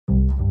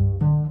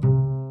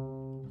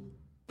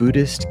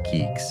Buddhist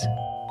Geeks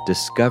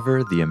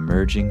discover the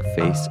emerging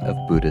face of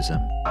Buddhism.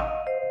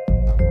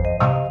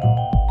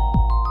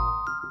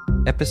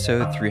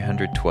 Episode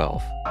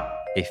 312,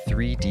 a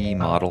 3D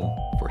model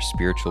for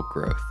spiritual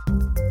growth.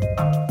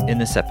 In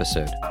this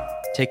episode,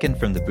 taken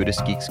from the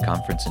Buddhist Geeks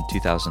conference in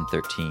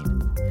 2013,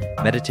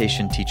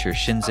 meditation teacher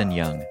Shinzen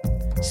Young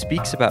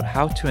speaks about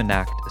how to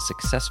enact a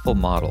successful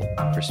model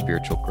for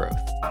spiritual growth.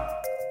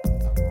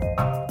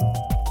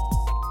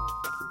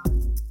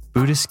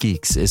 Buddhist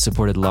Geeks is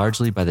supported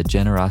largely by the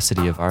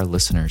generosity of our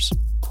listeners.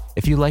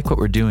 If you like what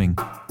we're doing,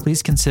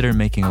 please consider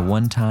making a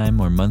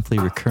one-time or monthly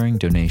recurring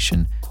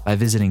donation by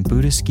visiting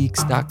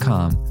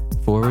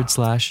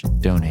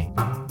buddhistgeeks.com/donate.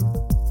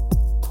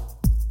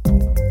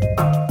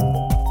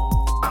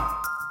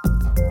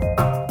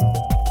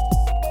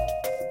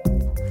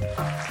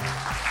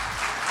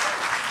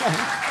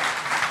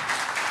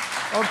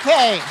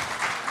 Okay,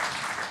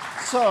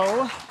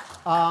 so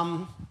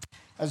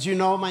as you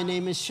know, my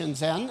name is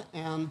Shinzen,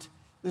 and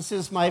this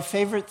is my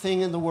favorite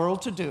thing in the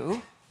world to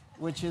do,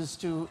 which is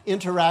to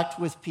interact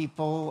with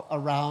people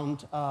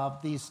around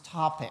these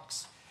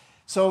topics.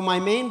 So my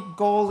main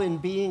goal in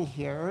being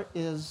here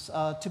is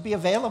to be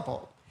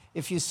available.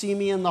 If you see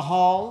me in the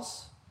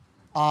halls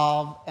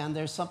and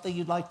there's something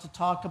you'd like to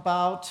talk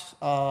about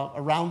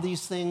around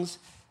these things,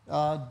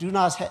 do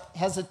not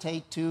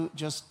hesitate to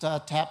just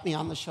tap me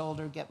on the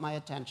shoulder, get my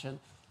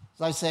attention.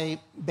 As I say,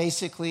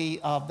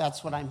 basically,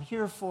 that's what I'm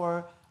here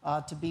for,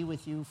 to be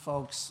with you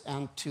folks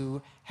and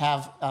to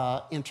have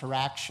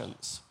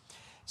interactions.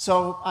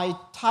 So I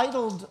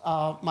titled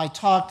my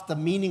talk, The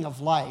Meaning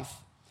of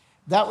Life.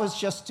 That was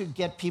just to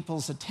get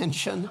people's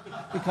attention,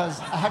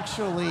 because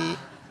actually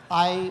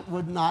I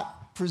would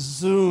not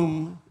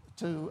presume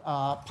to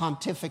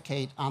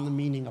pontificate on the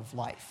meaning of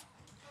life.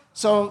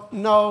 So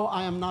no,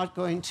 I am not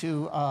going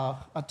to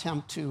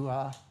attempt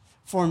to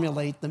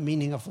formulate the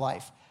meaning of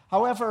life.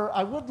 However,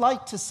 I would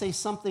like to say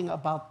something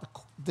about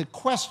the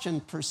question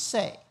per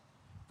se,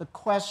 the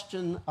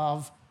question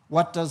of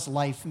what does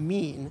life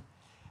mean.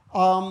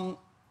 How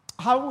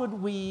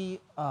would we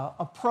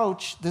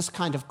approach this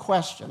kind of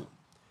question?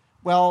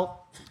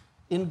 Well,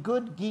 in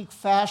good geek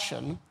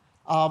fashion,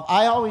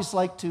 I always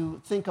like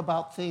to think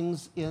about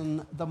things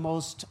in the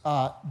most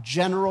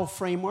general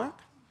framework.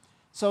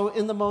 So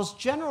in the most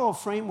general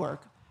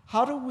framework,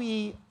 how do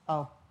we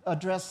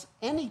address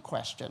any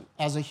question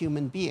as a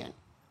human being?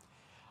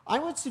 I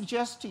would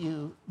suggest to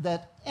you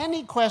that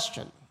any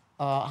question,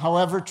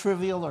 however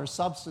trivial or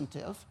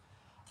substantive,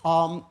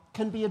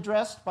 can be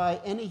addressed by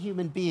any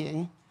human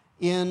being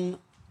in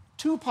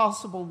two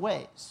possible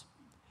ways.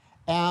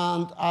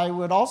 And I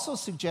would also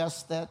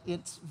suggest that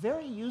it's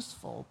very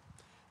useful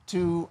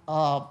to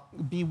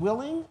be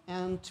willing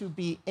and to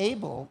be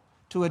able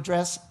to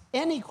address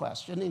any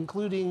question,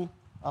 including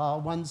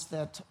ones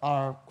that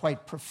are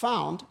quite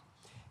profound,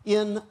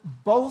 in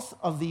both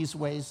of these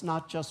ways,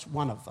 not just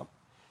one of them.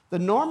 The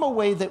normal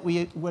way that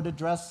we would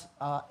address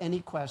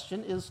any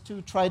question is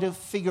to try to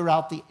figure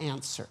out the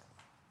answer.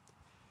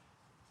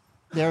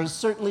 There's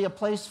certainly a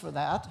place for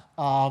that.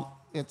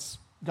 It's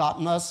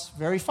gotten us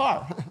very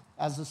far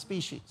as a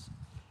species.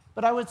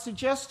 But I would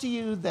suggest to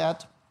you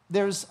that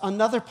there's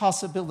another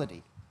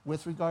possibility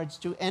with regards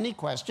to any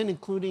question,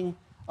 including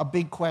a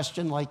big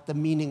question like the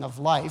meaning of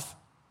life.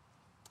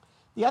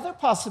 The other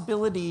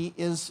possibility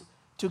is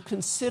to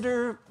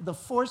consider the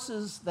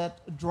forces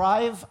that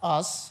drive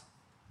us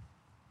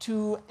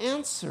to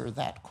answer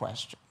that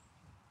question.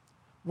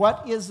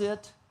 What is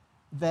it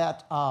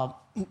that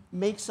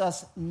makes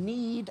us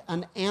need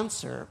an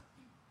answer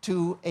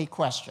to a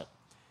question?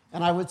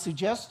 And I would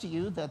suggest to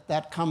you that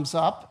that comes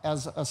up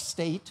as a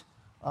state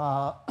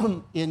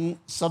in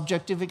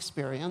subjective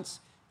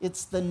experience.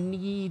 It's the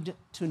need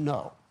to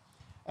know.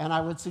 And I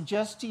would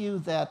suggest to you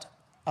that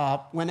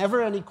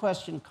whenever any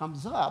question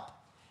comes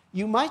up,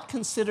 you might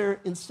consider,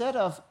 instead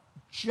of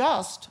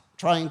just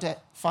trying to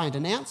find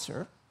an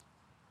answer,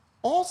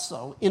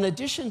 also, in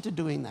addition to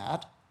doing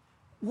that,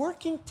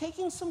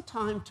 taking some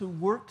time to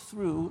work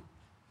through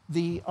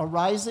the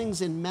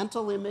arisings in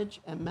mental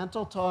image and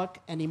mental talk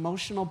and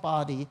emotional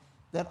body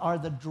that are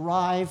the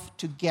drive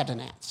to get an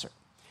answer.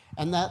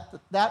 And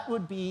that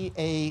would be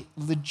a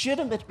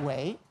legitimate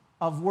way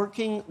of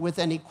working with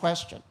any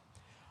question.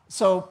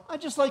 So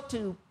I'd just like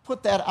to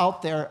put that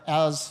out there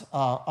as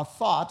a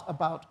thought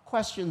about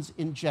questions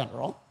in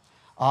general,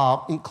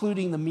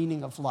 including the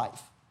meaning of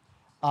life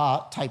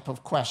type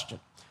of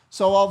question.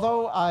 So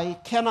although I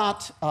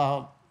cannot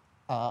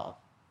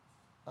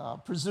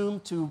presume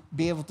to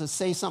be able to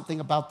say something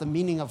about the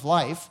meaning of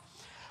life,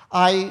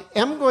 I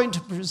am going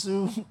to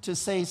presume to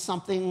say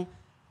something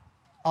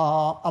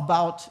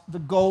about the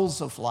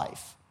goals of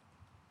life.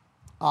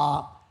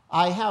 I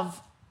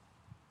have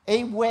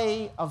a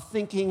way of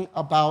thinking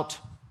about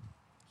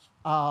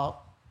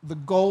the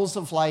goals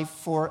of life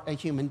for a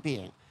human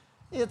being.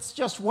 It's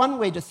just one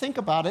way to think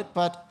about it,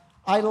 but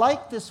I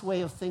like this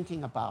way of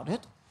thinking about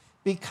it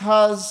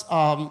because,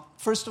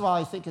 first of all,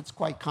 I think it's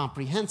quite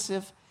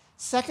comprehensive.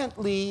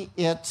 Secondly,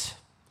 it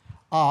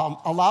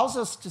allows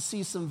us to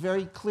see some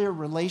very clear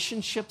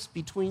relationships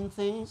between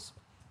things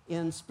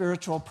in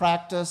spiritual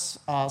practice,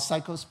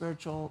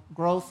 psychospiritual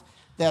growth,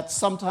 that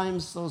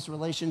sometimes those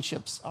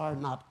relationships are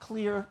not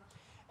clear.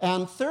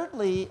 And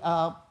thirdly,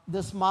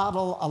 this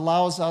model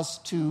allows us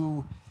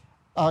to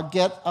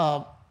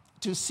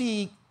to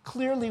see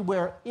clearly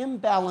where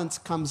imbalance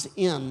comes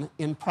in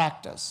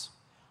practice,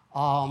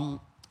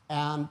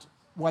 and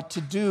what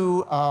to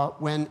do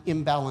when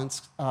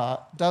imbalance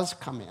does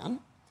come in.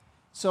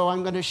 So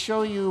I'm going to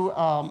show you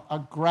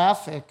a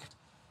graphic.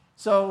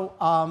 So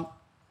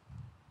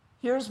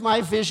here's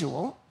my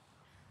visual.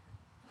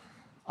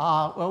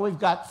 Well, we've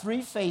got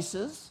three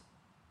faces,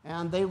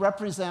 and they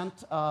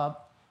represent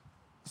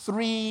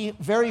three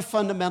very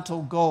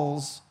fundamental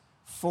goals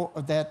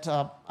that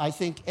I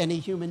think any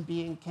human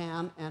being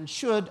can and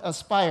should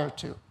aspire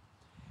to.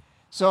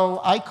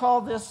 So I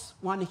call this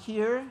one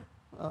here,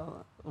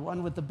 the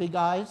one with the big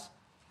eyes.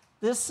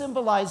 This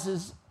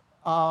symbolizes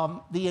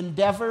the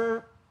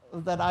endeavor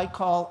that I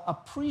call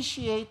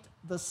appreciate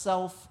the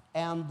self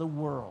and the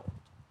world.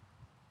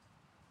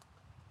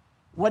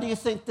 What do you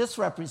think this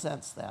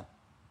represents then?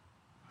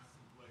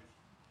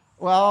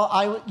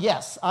 Well,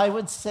 yes, I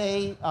would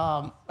say,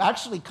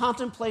 actually,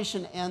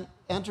 contemplation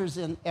enters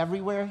in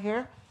everywhere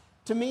here.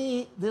 To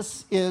me,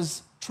 this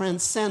is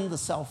transcend the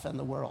self and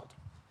the world.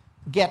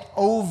 Get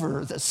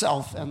over the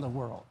self and the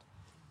world.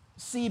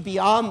 See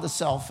beyond the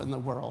self and the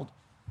world.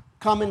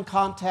 Come in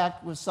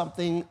contact with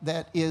something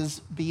that is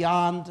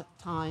beyond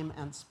time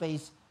and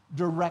space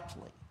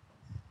directly.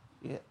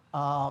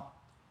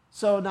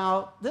 So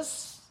now,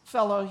 this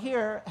fellow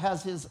here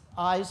has his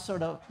eyes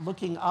sort of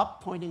looking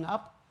up, pointing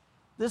up.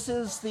 This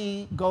is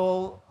the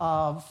goal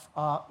of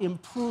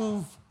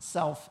improve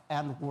self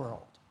and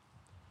world.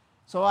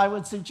 So I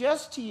would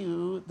suggest to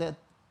you that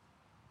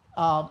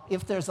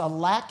if there's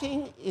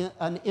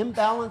an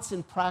imbalance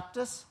in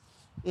practice,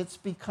 it's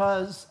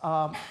because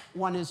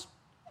one is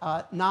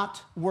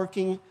not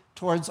working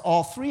towards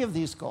all three of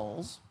these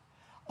goals.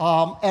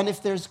 And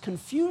if there's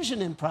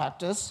confusion in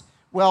practice,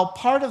 well,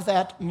 part of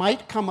that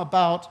might come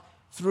about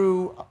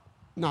through,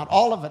 not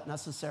all of it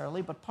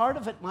necessarily, but part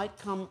of it might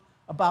come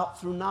about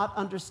through not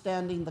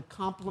understanding the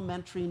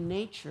complementary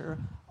nature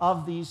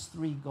of these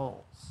three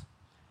goals.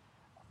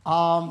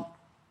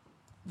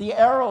 The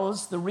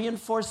arrows, the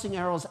reinforcing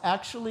arrows,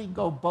 actually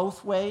go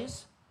both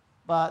ways,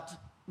 but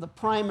the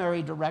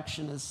primary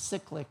direction is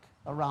cyclic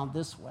around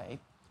this way.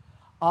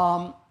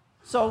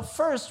 So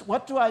first,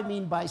 what do I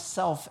mean by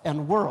self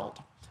and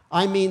world?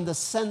 I mean the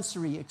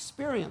sensory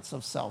experience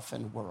of self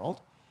and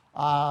world.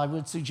 I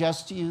would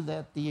suggest to you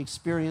that the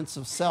experience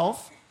of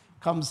self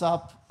comes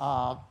up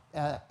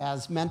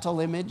as mental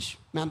image,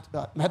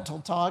 mental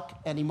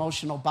talk, and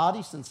emotional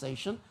body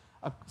sensation,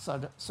 a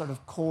sort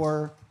of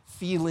core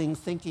feeling,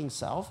 thinking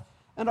self.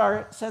 And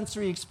our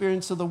sensory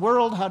experience of the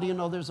world, how do you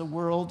know there's a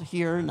world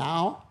here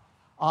now?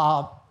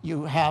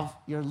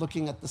 You're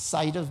looking at the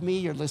sight of me,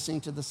 you're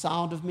listening to the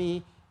sound of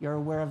me, you're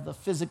aware of the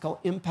physical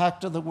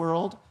impact of the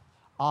world,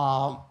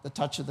 the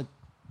touch of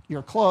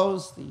your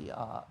clothes, the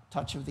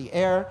touch of the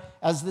air.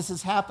 As this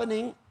is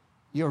happening,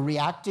 you're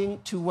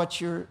reacting to what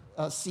you're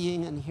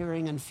seeing and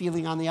hearing and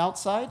feeling on the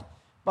outside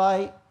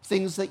by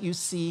things that you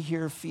see,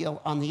 hear,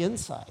 feel on the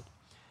inside.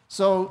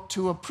 So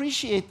to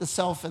appreciate the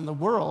self and the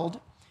world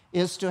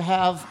is to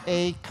have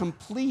a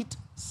complete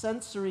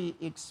sensory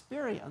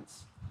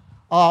experience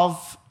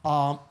of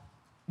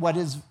what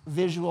is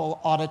visual,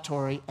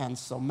 auditory, and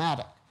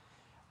somatic.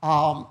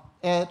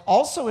 It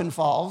also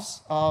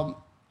involves,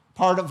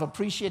 part of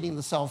appreciating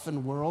the self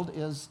and world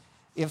is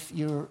if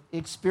your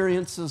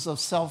experiences of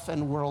self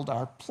and world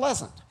are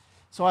pleasant.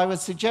 So I would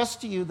suggest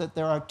to you that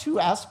there are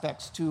two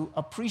aspects to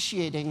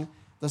appreciating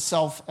the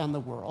self and the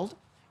world.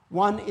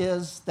 One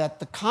is that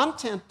the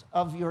content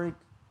of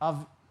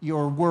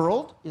your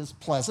world is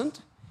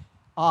pleasant,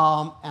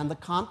 and the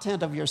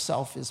content of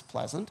yourself is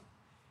pleasant.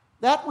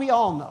 That we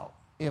all know.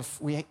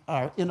 If we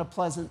are in a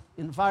pleasant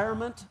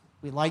environment,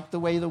 we like the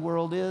way the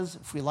world is,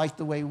 if we like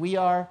the way we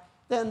are,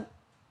 then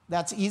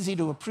that's easy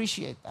to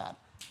appreciate that.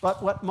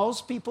 But what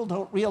most people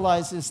don't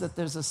realize is that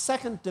there's a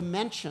second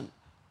dimension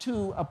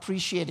to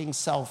appreciating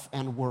self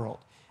and world.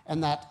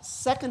 And that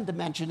second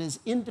dimension is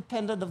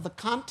independent of the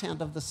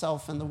content of the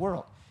self and the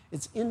world.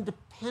 It's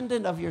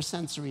independent of your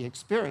sensory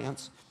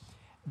experience.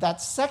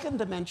 That second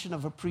dimension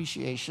of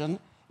appreciation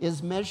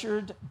is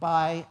measured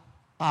by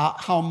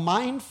how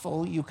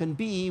mindful you can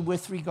be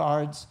with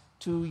regards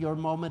to your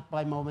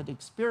moment-by-moment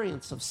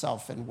experience of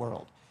self and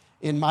world.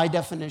 In my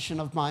definition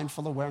of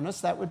mindful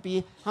awareness, that would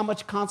be how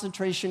much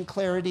concentration,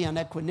 clarity, and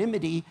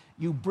equanimity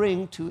you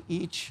bring to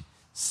each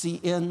see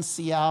in,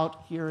 see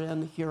out, hear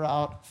in, hear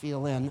out,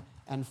 feel in,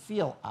 and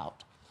feel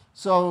out.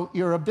 So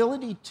your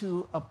ability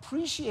to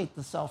appreciate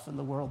the self and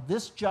the world,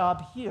 this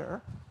job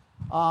here,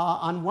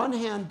 on one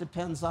hand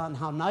depends on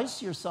how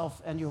nice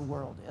yourself and your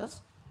world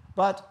is,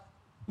 but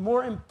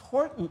more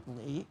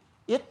importantly,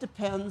 it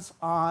depends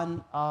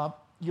on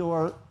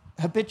your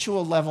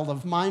habitual level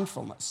of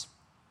mindfulness.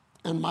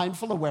 And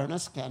mindful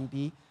awareness can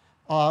be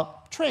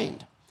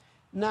trained.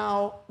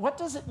 Now, what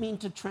does it mean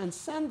to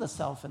transcend the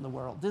self in the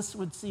world? This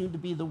would seem to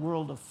be the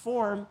world of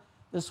form.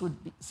 This would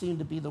seem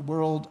to be the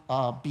world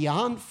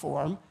beyond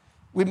form.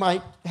 We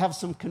might have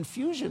some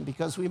confusion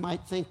because we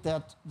might think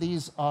that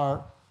these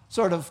are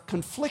sort of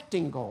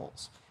conflicting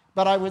goals.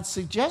 But I would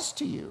suggest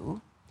to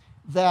you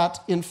that,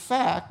 in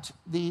fact,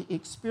 the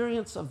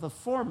experience of the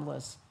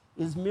formless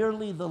is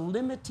merely the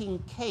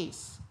limiting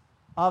case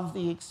of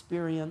the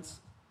experience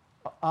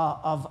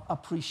of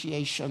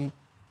appreciation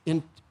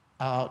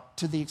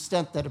to the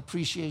extent that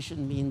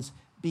appreciation means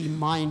be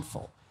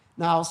mindful.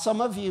 Now,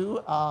 some of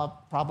you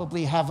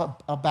probably have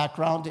a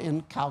background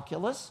in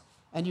calculus,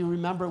 and you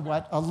remember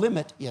what a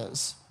limit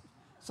is.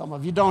 Some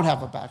of you don't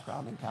have a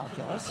background in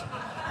calculus.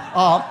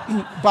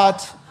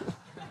 But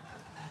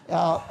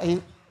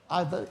a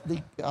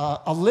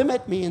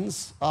limit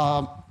means,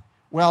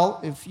 well,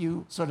 if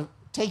you sort of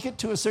take it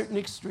to a certain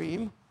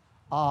extreme,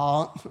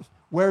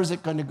 where is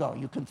it going to go?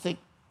 You can think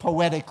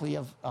poetically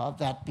of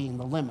that being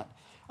the limit.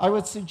 I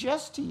would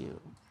suggest to you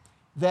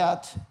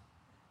that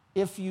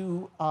if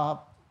you,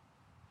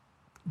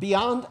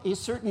 beyond a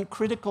certain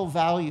critical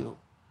value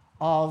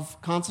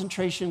of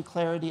concentration,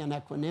 clarity, and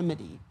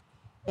equanimity,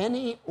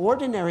 any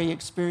ordinary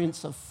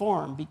experience of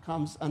form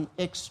becomes an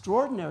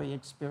extraordinary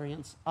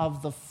experience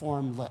of the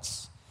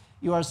formless.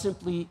 You are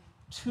simply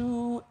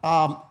too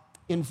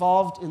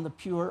involved in the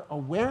pure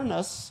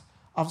awareness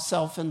of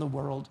self and the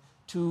world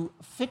to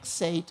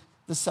fixate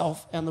the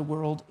self and the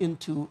world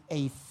into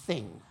a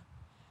thing.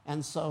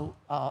 And so,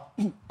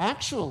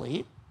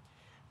 actually,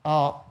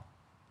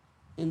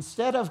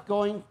 instead of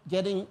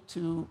getting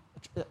to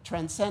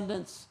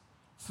transcendence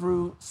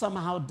through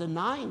somehow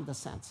denying the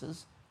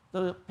senses,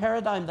 the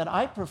paradigm that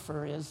I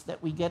prefer is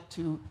that we get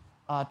to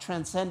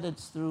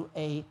transcendence through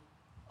a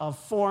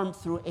form,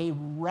 through a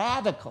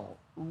radical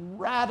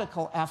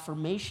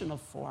affirmation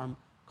of form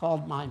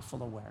called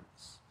mindful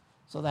awareness.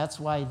 So that's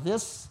why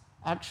this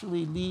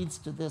actually leads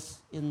to this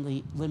in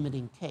the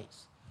limiting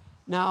case.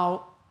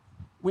 Now,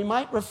 we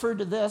might refer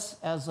to this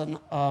as an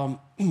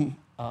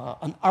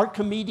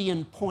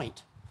Archimedean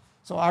point.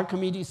 So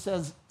Archimedes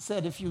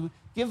said, if you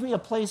give me a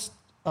place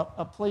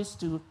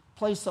to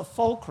place a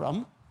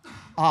fulcrum,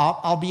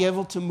 I'll be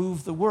able to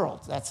move the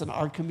world. That's an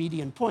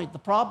Archimedean point. The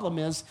problem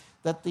is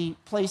that the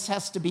place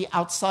has to be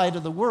outside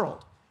of the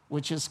world,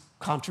 which is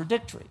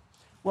contradictory.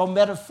 Well,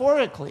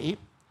 metaphorically,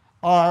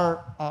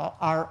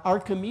 our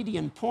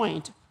Archimedean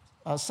point,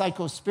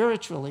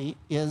 psychospiritually,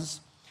 is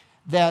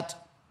that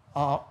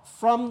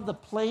from the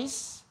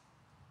place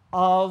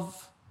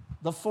of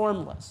the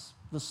formless,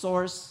 the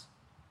source,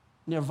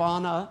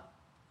 nirvana,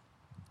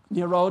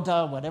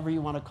 nirodha, whatever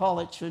you want to call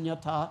it,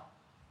 shunyata,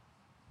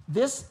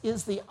 this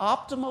is the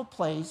optimal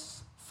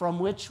place from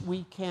which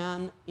we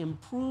can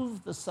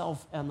improve the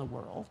self and the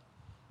world.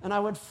 And I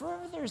would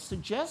further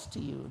suggest to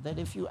you that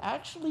if you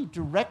actually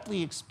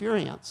directly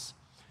experience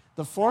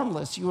the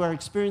formless, you are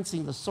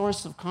experiencing the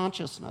source of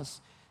consciousness,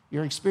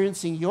 you're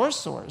experiencing your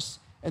source,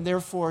 and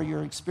therefore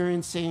you're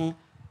experiencing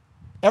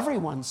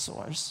everyone's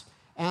source,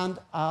 and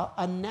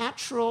a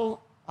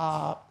natural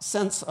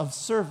sense of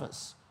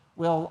service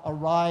will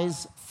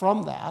arise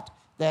from that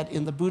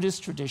in the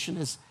Buddhist tradition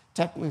is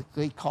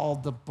technically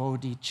called the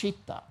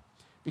bodhicitta.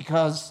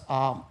 Because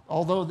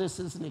although this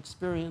is an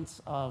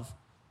experience of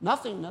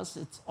nothingness,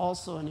 it's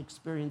also an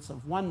experience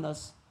of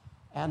oneness,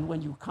 and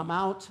when you come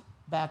out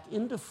back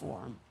into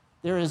form,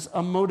 there is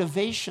a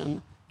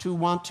motivation to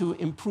want to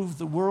improve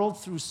the world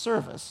through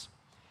service.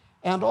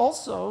 And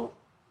also,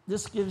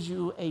 this gives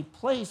you a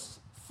place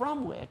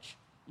from which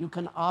you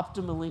can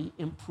optimally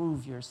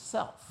improve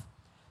yourself.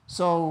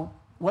 So,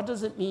 what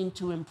does it mean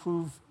to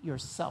improve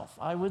yourself?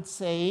 I would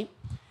say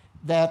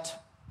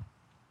that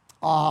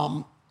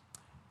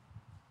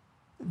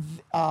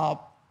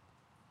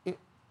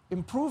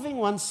improving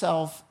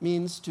oneself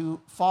means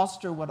to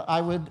foster what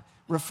I would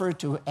refer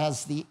to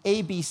as the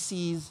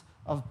ABCs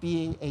of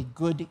being a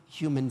good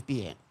human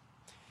being.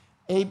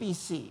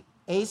 ABC.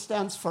 A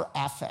stands for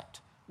affect.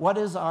 What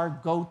is our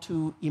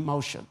go-to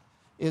emotion?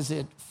 Is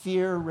it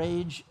fear,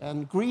 rage,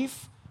 and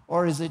grief?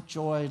 Or is it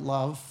joy,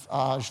 love,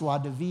 joie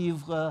de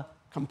vivre,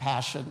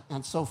 compassion,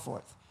 and so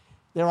forth?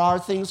 There are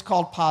things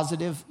called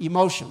positive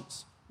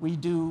emotions. We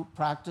do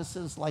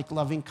practices like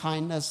loving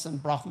kindness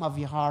and Brahma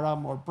Vihara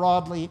more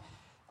broadly,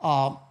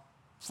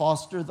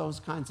 foster those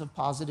kinds of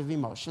positive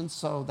emotions,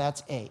 so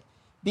that's A.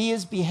 B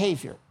is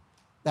behavior.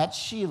 That's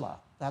Shila,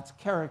 that's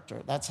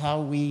character. That's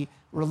how we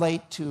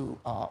relate to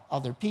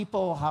other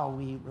people, how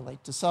we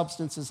relate to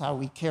substances, how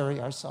we carry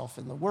ourselves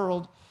in the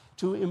world.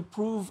 To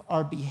improve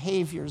our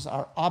behaviors,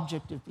 our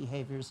objective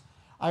behaviors,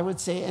 I would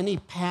say any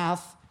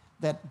path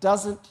that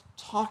doesn't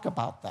talk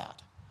about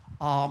that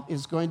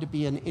is going to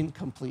be an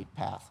incomplete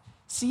path.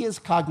 C is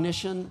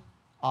cognition.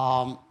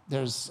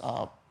 There's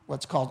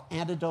what's called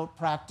antidote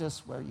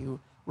practice, where you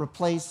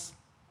replace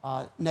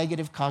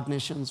negative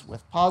cognitions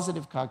with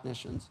positive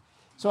cognitions.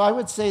 So I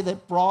would say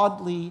that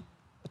broadly,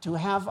 to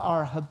have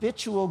our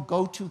habitual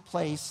go-to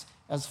place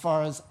as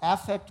far as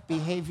affect,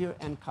 behavior,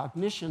 and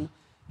cognition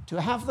to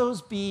have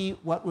those be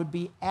what would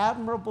be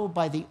admirable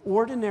by the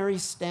ordinary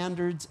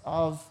standards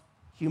of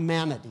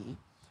humanity,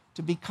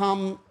 to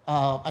become,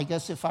 I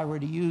guess if I were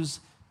to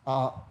use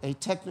a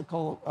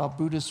technical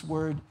Buddhist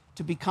word,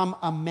 to become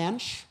a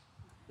mensch,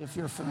 if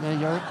you're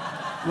familiar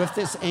with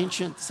this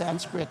ancient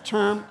Sanskrit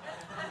term.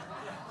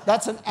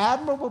 That's an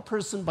admirable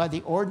person by the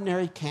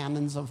ordinary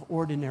canons of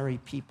ordinary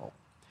people.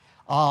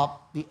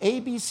 The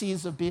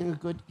ABCs of being a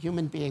good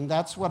human being,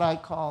 that's what I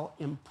call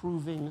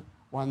improving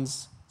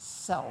one's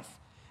self.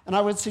 And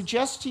I would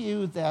suggest to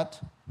you that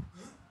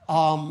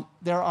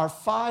there are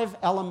 5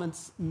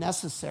 elements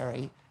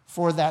necessary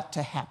for that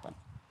to happen.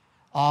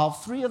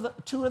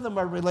 2 of them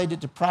are related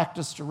to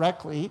practice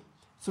directly.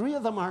 3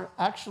 of them are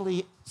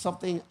actually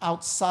something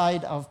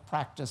outside of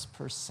practice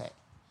per se.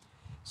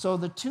 So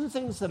the 2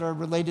 things that are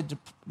related to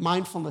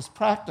mindfulness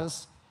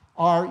practice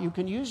are you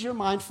can use your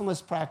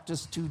mindfulness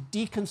practice to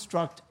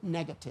deconstruct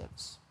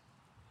negatives.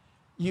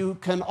 You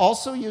can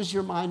also use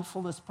your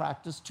mindfulness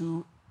practice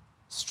to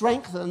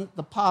strengthen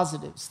the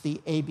positives,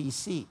 the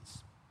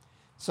ABCs.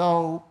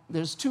 So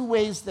there's 2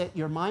 ways that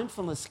your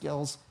mindfulness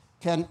skills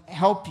can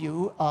help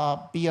you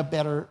be a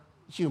better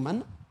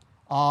human.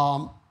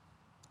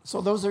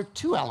 So those are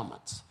 2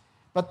 elements.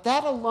 But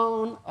that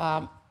alone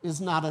is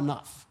not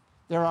enough.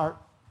 There are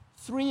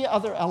 3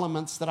 other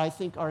elements that I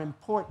think are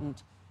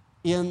important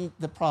in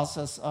the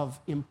process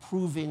of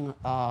improving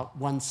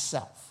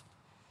oneself.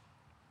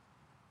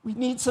 We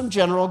need some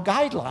general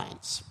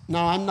guidelines.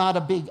 Now, I'm not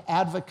a big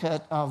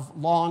advocate of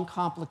long,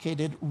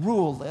 complicated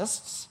rule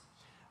lists,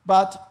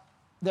 but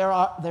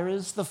there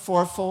is the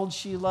 4-fold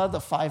Shila, the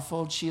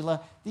 5-fold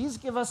Shila. These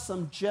give us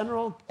some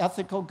general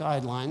ethical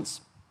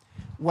guidelines.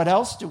 What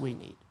else do we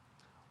need?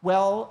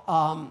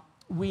 Well,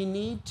 we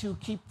need to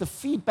keep the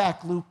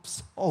feedback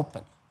loops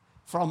open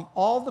from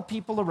all the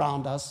people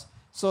around us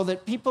so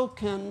that people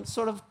can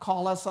sort of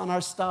call us on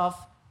our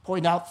stuff,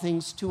 point out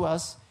things to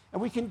us, and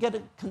we can get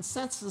a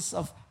consensus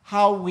of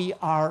how we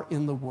are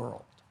in the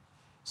world.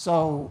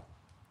 So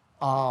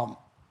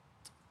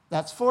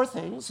that's 4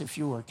 things, if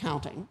you were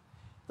counting.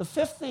 The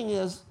 5th thing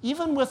is,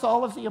 even with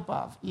all of the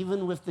above,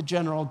 even with the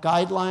general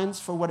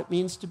guidelines for what it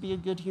means to be a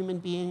good human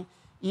being,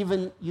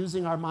 even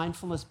using our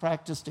mindfulness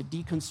practice to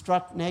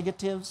deconstruct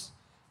negatives,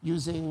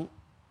 using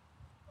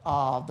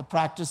the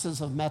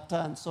practices of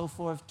metta and so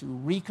forth to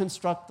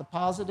reconstruct the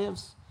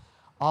positives,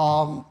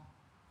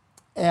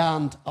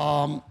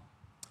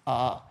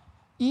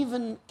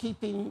 even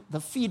keeping the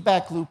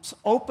feedback loops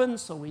open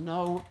so we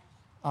know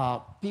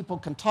people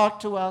can talk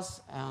to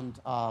us and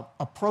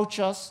approach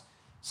us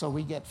so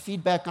we get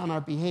feedback on our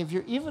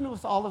behavior. Even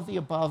with all of the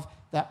above,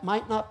 that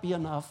might not be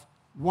enough.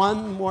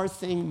 One more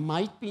thing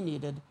might be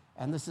needed,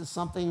 and this is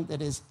something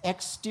that is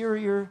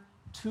exterior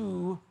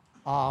to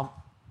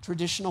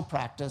traditional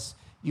practice.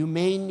 You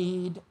may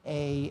need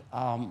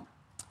an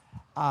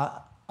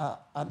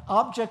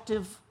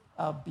objective,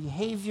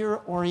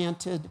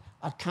 behavior-oriented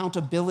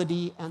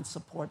accountability and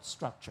support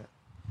structure.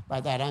 By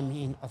that I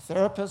mean a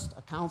therapist,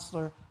 a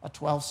counselor, a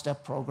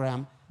 12-step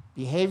program,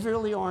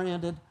 behaviorally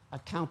oriented,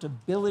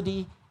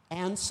 accountability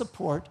and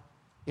support.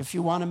 If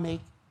you want to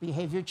make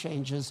behavior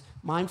changes,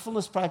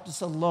 mindfulness practice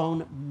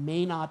alone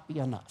may not be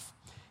enough.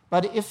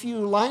 But if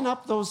you line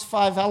up those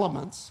 5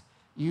 elements,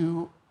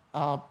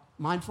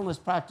 mindfulness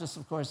practice,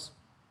 of course,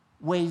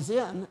 weighs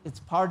in, it's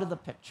part of the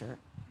picture,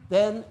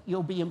 then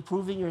you'll be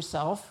improving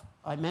yourself.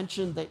 I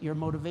mentioned that your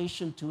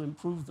motivation to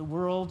improve the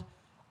world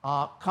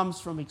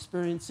comes from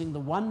experiencing the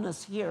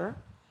oneness here,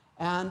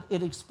 and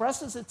it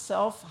expresses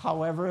itself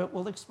however it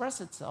will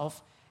express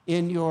itself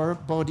in your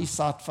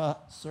bodhisattva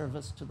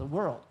service to the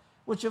world,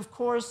 which of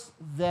course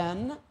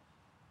then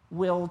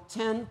will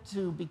tend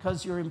to,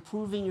 because you're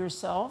improving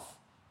yourself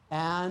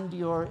and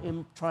you're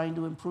trying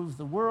to improve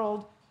the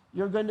world,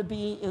 you're going to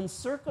be in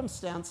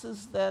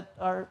circumstances that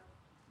are,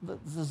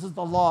 this is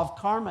the law of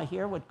karma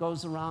here, what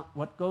goes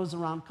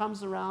around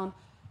comes around.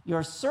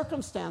 Your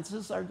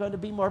circumstances are going to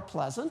be more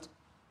pleasant,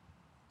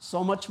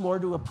 so much more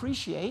to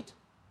appreciate,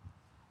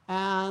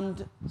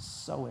 and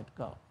so it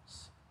goes.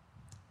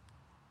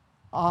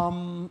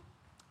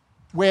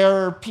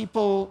 Where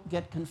people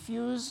get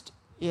confused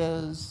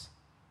is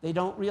they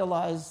don't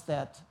realize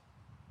that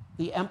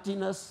the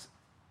emptiness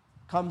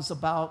comes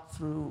about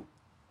through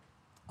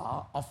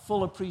a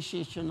full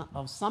appreciation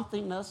of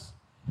somethingness,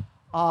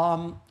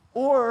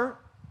 or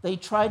they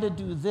try to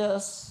do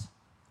this,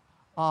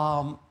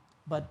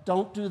 but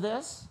don't do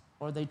this,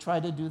 or they try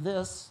to do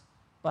this,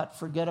 but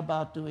forget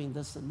about doing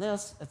this and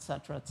this,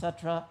 etc.,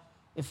 etc.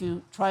 If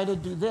you try to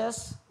do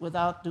this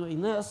without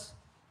doing this,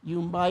 you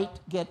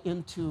might get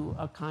into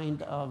a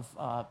kind of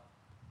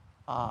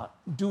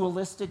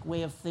dualistic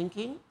way of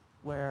thinking,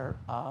 where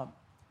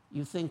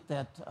you think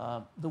that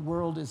the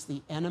world is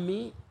the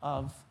enemy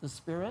of the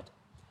spirit.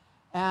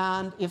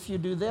 And if you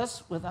do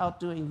this without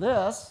doing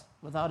this,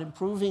 without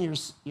improving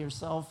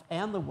yourself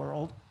and the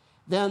world,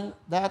 then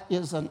that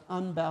is an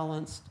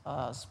unbalanced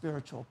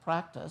spiritual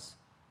practice,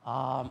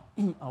 a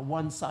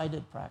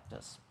one-sided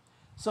practice.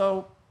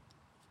 So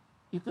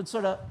you could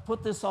sort of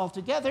put this all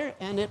together,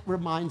 and it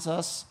reminds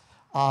us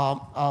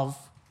of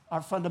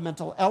our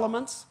fundamental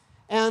elements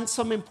and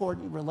some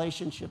important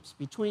relationships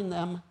between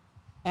them.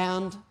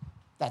 And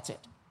that's it.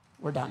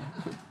 We're done.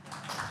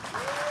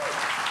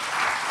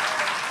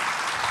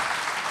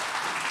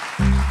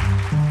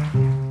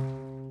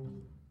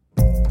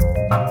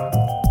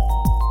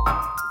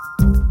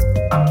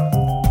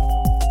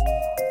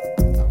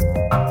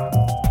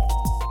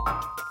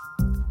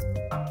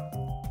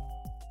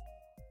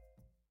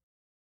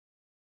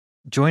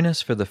 Join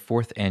us for the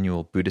 4th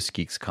Annual Buddhist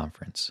Geeks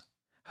Conference,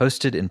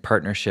 hosted in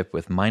partnership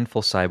with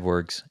Mindful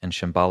Cyborgs and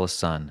Shambhala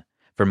Sun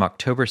from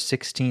October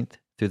 16th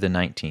through the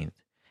 19th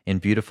in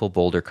beautiful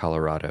Boulder,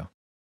 Colorado.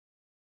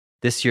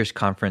 This year's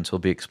conference will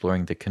be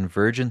exploring the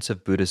convergence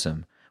of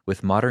Buddhism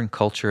with modern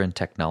culture and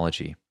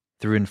technology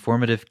through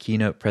informative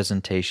keynote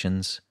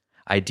presentations,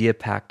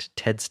 idea-packed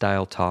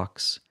TED-style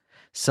talks,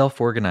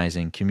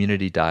 self-organizing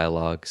community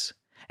dialogues,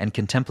 and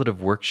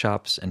contemplative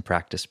workshops and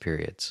practice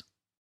periods.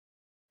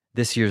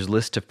 This year's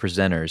list of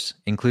presenters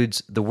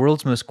includes the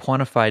world's most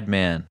quantified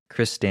man,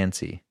 Chris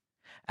Dancy,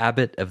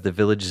 abbot of the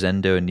Village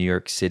Zendo in New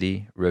York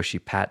City, Roshi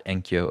Pat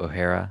Enkyo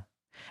O'Hara,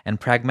 and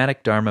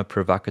pragmatic Dharma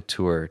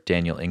provocateur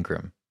Daniel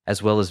Ingram,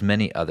 as well as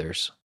many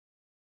others.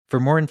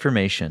 For more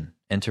information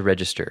and to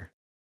register,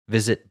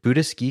 visit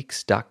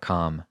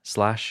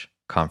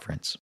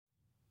buddhistgeeks.com/conference.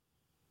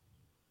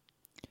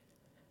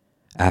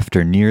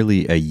 After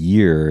nearly a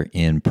year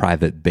in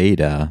private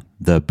beta,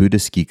 the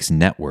Buddhist Geeks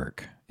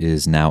Network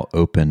is now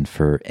open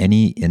for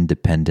any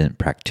independent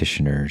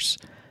practitioners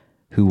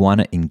who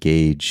want to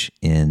engage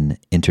in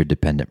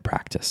interdependent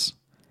practice.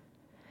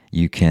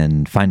 You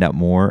can find out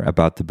more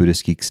about the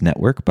Buddhist Geeks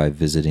Network by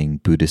visiting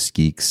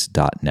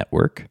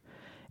buddhistgeeks.network.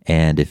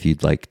 And if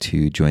you'd like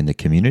to join the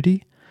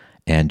community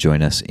and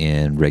join us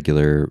in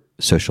regular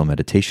social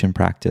meditation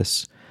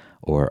practice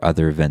or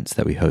other events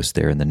that we host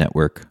there in the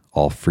network,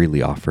 all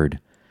freely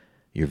offered,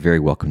 you're very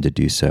welcome to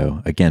do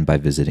so, again, by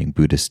visiting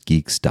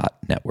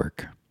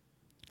buddhistgeeks.network.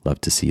 Love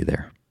to see you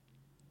there.